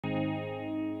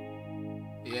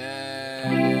Yeah.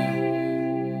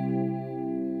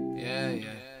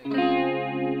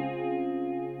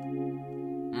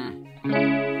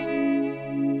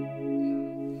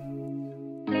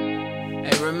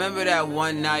 Hey, remember that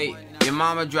one night your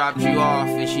mama dropped you off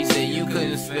and she said you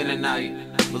couldn't spend the night,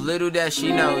 but little that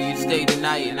she know you stayed the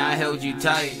night and I held you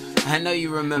tight. I know you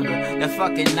remember, that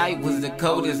fucking night was the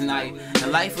coldest night,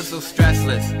 and life was so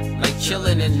stressless, like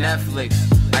chilling in Netflix.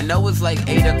 I know it's like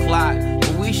 8 o'clock,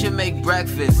 but we should make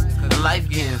breakfast, and life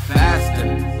getting faster,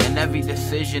 and every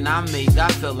decision I make, I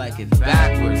feel like it's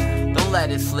backwards. Don't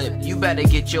let it slip, you better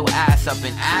get your ass up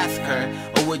and ask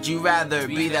her, or would you rather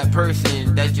be that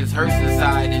person that just hurts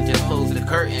inside and just close the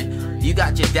curtain? You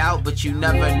got your doubt, but you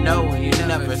never know, and you're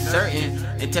never certain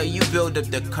until you build up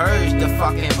the courage to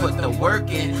fucking put the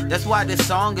work in. That's why this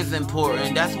song is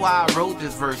important, that's why I wrote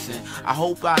this verse in. I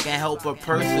hope I can help a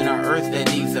person on earth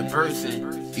that needs a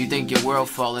person. You think your world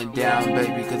falling down,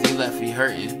 baby, cause he left you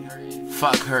hurting.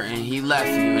 Fuck hurting, he left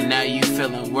you, and now you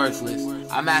feeling worthless.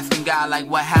 I'm asking God like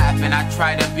what happened, I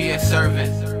tried to be a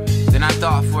servant. Then I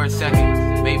thought for a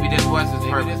second, maybe this was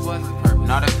his purpose. And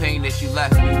all the pain that you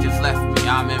left me, just left me,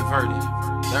 I'm inverted.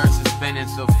 The earth is spinning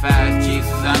so fast,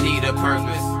 Jesus, I need a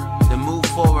purpose to move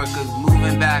forward, cause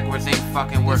moving backwards ain't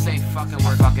fucking work. My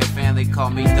fucking family call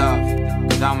me dove,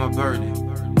 cause I'm a burden.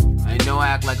 And don't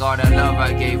act like all that love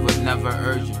I gave was never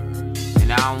urgent.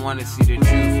 And I don't wanna see the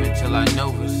truth until I know